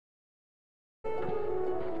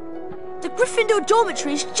The Gryffindor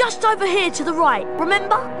dormitory is just over here to the right,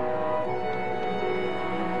 remember?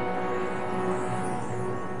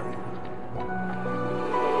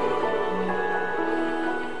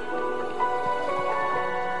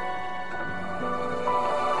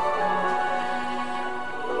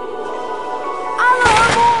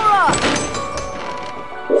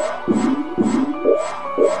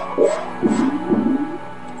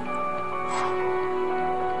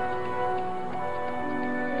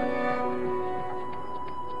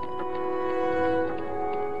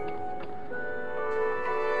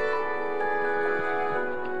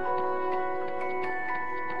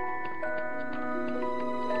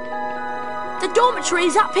 The dormitory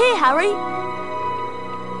is up here, Harry.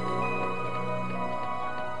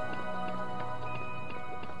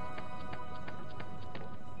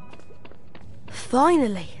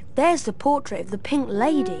 Finally, there's the portrait of the Pink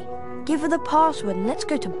Lady. Give her the password and let's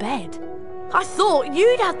go to bed. I thought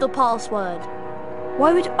you'd have the password.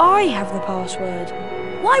 Why would I have the password?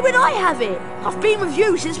 Why would I have it? I've been with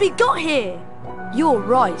you since we got here. You're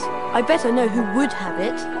right. I better know who would have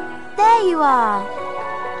it. There you are.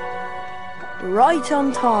 Right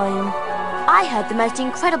on time. I heard the most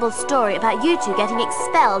incredible story about you two getting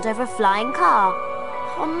expelled over a flying car.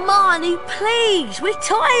 Hermione, please, we're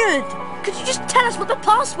tired. Could you just tell us what the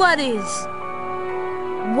password is?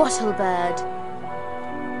 Wattlebird.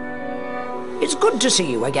 It's good to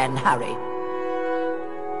see you again, Harry.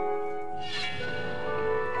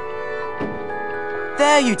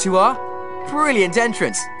 There you two are. Brilliant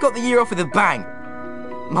entrance. Got the year off with a bang.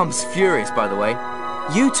 Mum's furious, by the way.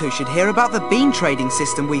 You two should hear about the bean trading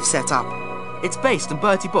system we've set up. It's based on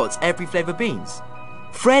Bertie Bott's every flavour beans.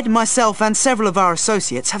 Fred, myself and several of our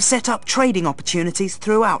associates have set up trading opportunities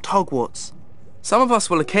throughout Hogwarts. Some of us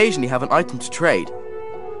will occasionally have an item to trade.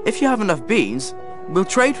 If you have enough beans, we'll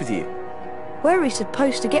trade with you. Where are we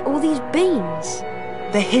supposed to get all these beans?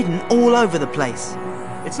 They're hidden all over the place.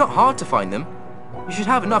 It's not hard to find them. You should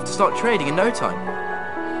have enough to start trading in no time.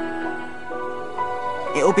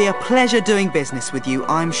 It'll be a pleasure doing business with you,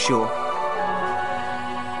 I'm sure.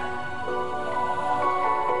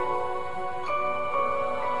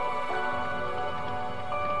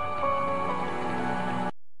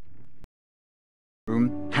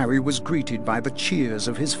 Harry was greeted by the cheers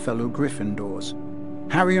of his fellow Gryffindors.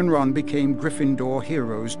 Harry and Ron became Gryffindor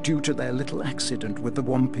heroes due to their little accident with the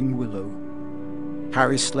Whomping Willow.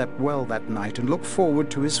 Harry slept well that night and looked forward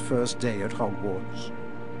to his first day at Hogwarts.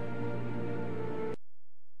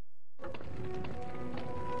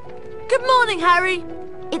 Good morning, Harry.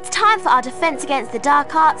 It's time for our Defence Against the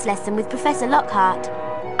Dark Arts lesson with Professor Lockhart.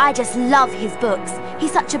 I just love his books.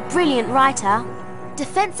 He's such a brilliant writer.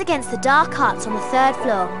 Defence Against the Dark Arts on the 3rd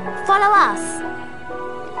floor. Follow us.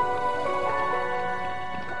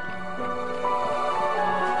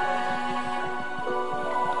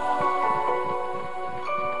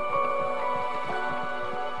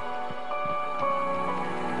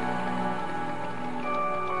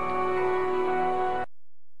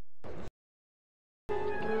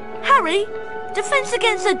 Harry, Defence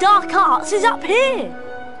Against the Dark Arts is up here.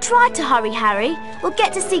 Try to hurry, Harry. We'll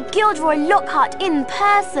get to see Gilderoy Lockhart in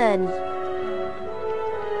person.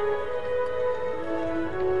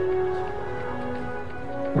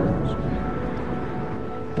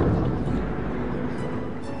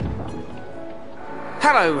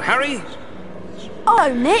 Hello, Harry.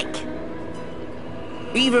 Oh, Nick.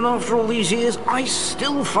 Even after all these years, I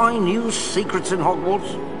still find new secrets in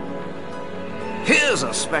Hogwarts. Here's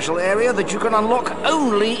a special area that you can unlock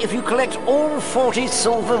only if you collect all 40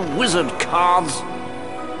 silver wizard cards.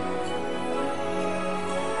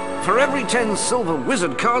 For every 10 silver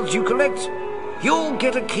wizard cards you collect, you'll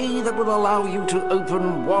get a key that will allow you to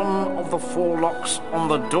open one of the 4 locks on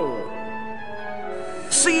the door.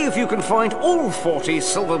 See if you can find all 40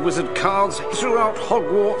 silver wizard cards throughout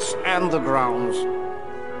Hogwarts and the grounds.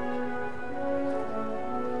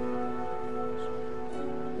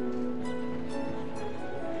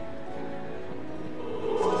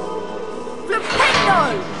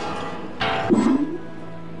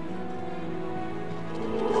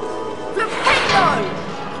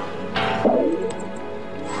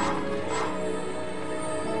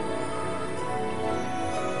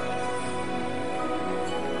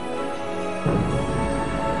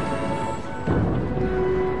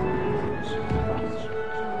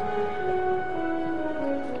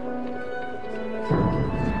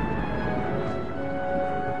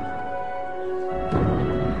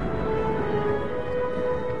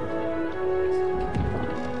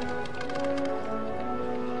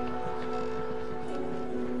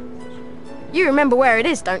 You remember where it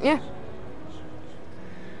is, don't you?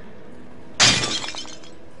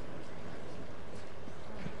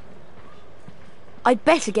 I'd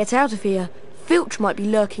better get out of here. Filch might be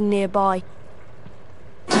lurking nearby.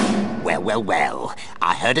 Well, well, well.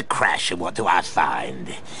 I heard a crash, and what do I find?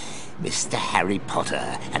 Mr. Harry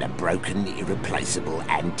Potter and a broken, irreplaceable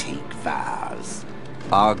antique vase.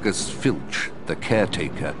 Argus Filch, the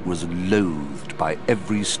caretaker, was loathed by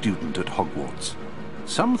every student at Hogwarts.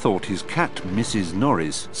 Some thought his cat, Mrs.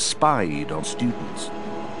 Norris, spied on students.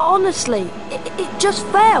 Honestly, it just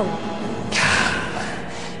fell.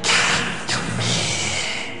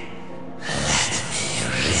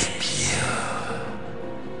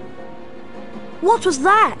 What was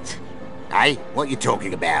that? Hey, what you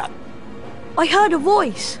talking about? I heard a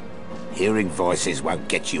voice. Hearing voices won't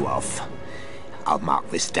get you off. I'll mark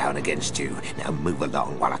this down against you. Now move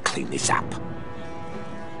along while I clean this up.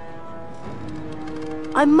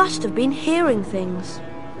 I must have been hearing things.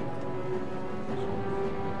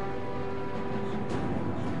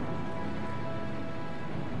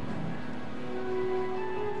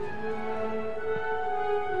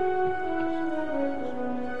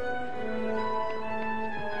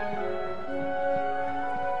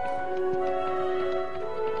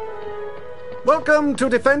 Welcome to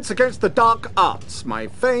Defense Against the Dark Arts. My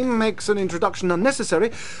fame makes an introduction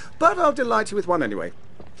unnecessary, but I'll delight you with one anyway.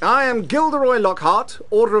 I am Gilderoy Lockhart,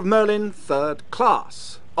 Order of Merlin, 3rd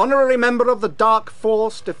Class, honorary member of the Dark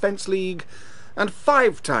Force Defense League, and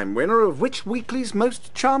 5-time winner of Witch Weekly's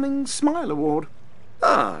Most Charming Smile Award.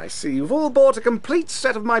 Ah, I see you've all bought a complete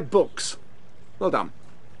set of my books. Well done.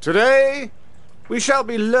 Today, we shall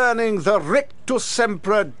be learning the Rictus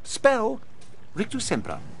Sempra spell. Rictus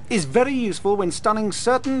Sempra is very useful when stunning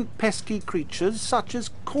certain pesky creatures such as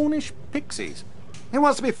Cornish pixies. Who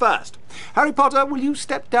wants to be first? Harry Potter, will you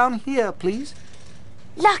step down here, please?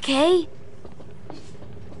 Lucky!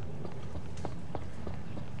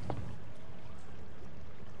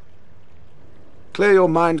 Clear your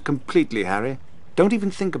mind completely, Harry. Don't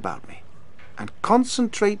even think about me. And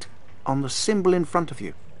concentrate on the symbol in front of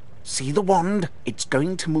you. See the wand? It's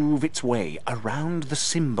going to move its way around the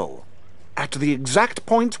symbol. At the exact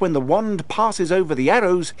point when the wand passes over the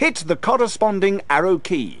arrows, hit the corresponding arrow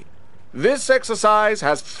key. This exercise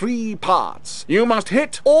has 3 parts. You must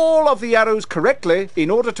hit all of the arrows correctly in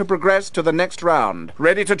order to progress to the next round.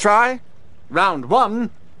 Ready to try? Round 1,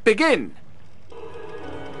 begin!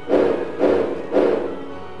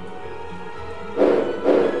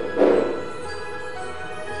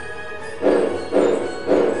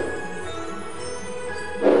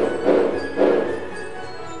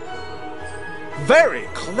 Very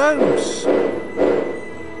close!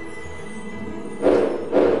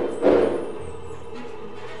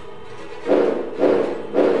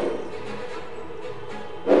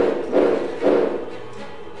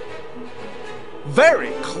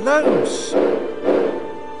 Very close!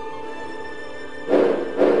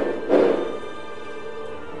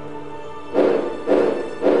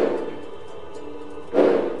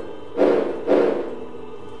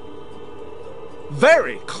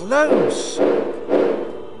 Very close!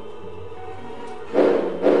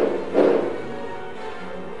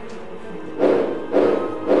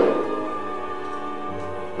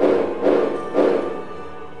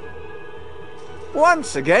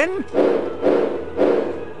 Once again.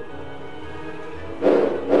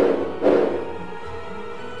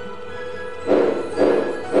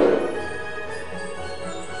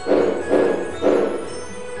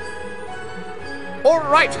 All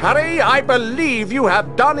right, Harry, I believe you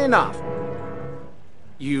have done enough.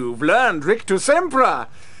 You've learned Rictus Sempra.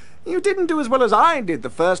 You didn't do as well as I did the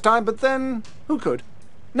first time, but then, who could?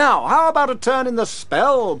 Now, how about a turn in the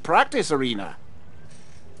spell practice arena?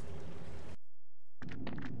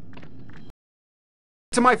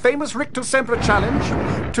 To my famous Rictus Sempra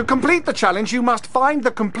challenge. To complete the challenge, you must find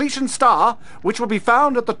the completion star, which will be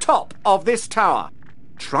found at the top of this tower.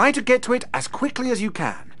 Try to get to it as quickly as you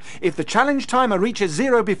can. If the challenge timer reaches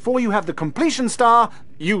 0 before you have the completion star,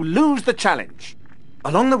 you lose the challenge.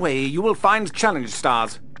 Along the way, you will find challenge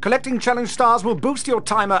stars. Collecting challenge stars will boost your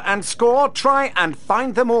timer and score. Try and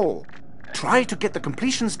find them all. Try to get the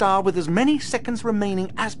completion star with as many seconds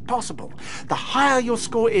remaining as possible. The higher your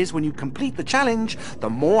score is when you complete the challenge, the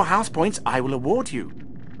more house points I will award you.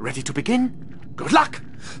 Ready to begin? Good luck!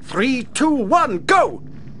 3, 2, 1, go!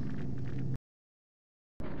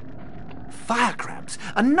 Fire crabs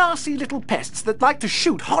are nasty little pests that like to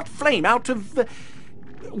shoot hot flame out of...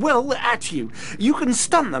 well, at you. You can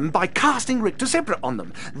stun them by casting Rictus Sempra on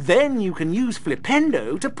them. Then you can use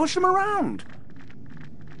Flipendo to push them around.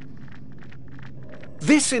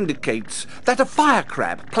 This indicates that a fire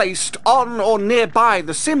crab placed on or nearby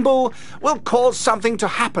the symbol will cause something to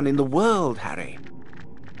happen in the world, Harry.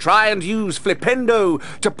 Try and use Flipendo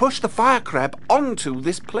to push the fire crab onto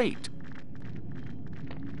this plate.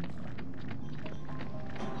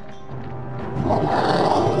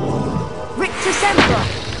 Rictusembra!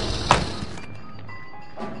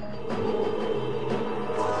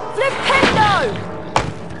 Flipendo!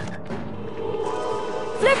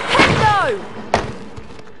 Flipendo!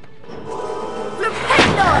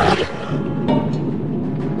 Flipendo!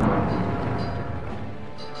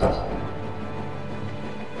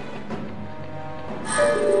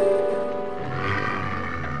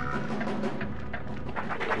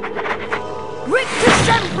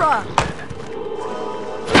 Rictusembra!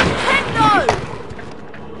 Flipendo!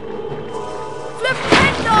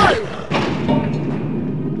 Flipendo!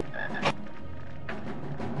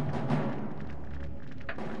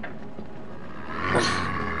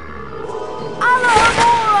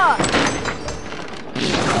 Alohomora!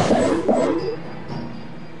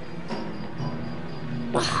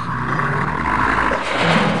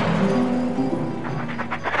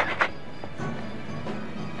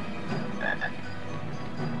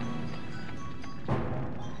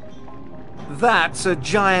 That's a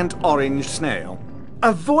giant orange snail.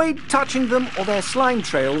 Avoid touching them or their slime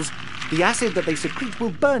trails. The acid that they secrete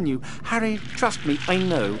will burn you. Harry, trust me, I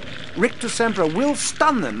know. Rictusembra will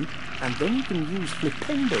stun them, and then you can use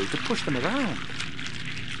Flipendo to push them around.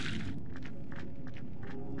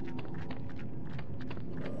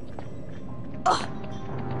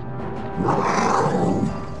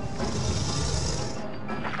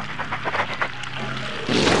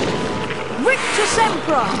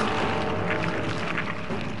 Rictusembra!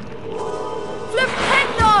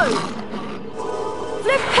 Flipendo!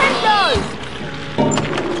 Flipendo!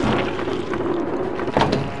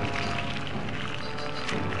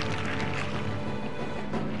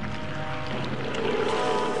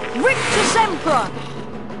 Rictusembra!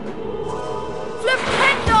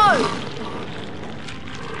 Flipendo!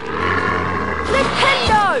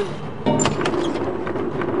 Flipendo!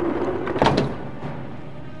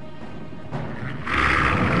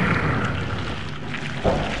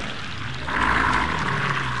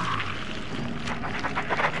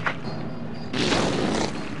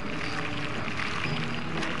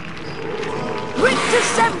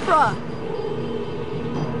 Rictusembra!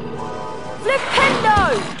 Flipendo!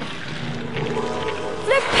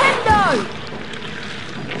 Flipendo!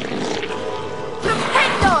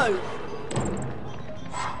 Flipendo!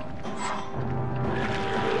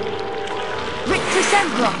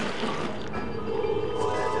 Rictusembra!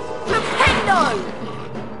 Flipendo!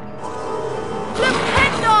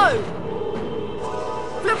 Flipendo!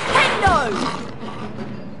 Flipendo!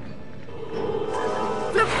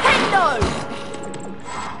 Flipendo! Flipendo!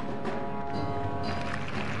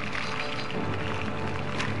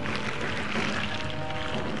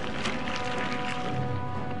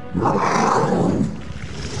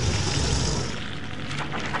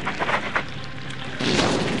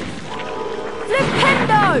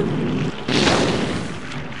 Flipendo!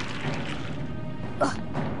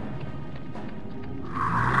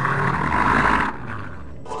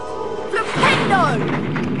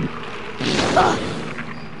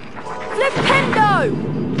 Flipendo!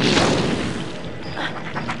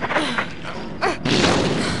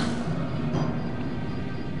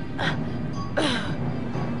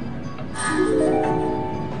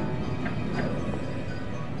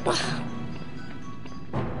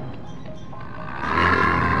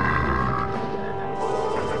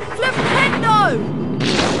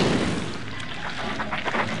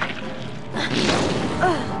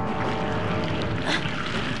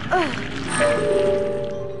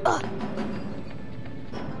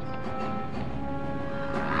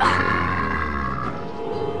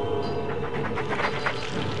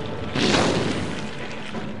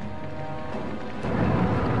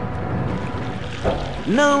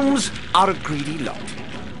 Gnomes are a greedy lot.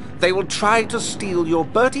 They will try to steal your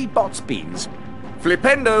Bertie Bott's beans.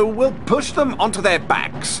 Flipendo will push them onto their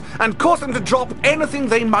backs and cause them to drop anything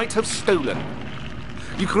they might have stolen.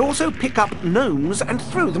 You can also pick up gnomes and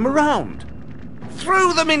throw them around.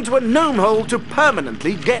 Throw them into a gnome hole to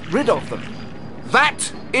permanently get rid of them.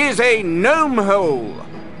 That is a gnome hole.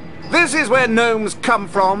 This is where gnomes come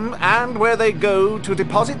from and where they go to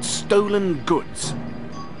deposit stolen goods.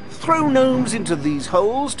 Throw gnomes into these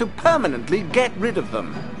holes to permanently get rid of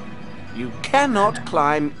them. You cannot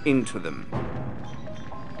climb into them.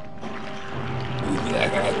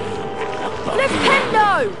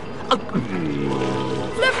 Flipendo!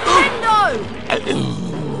 Flipendo!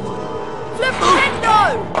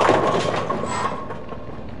 Flipendo!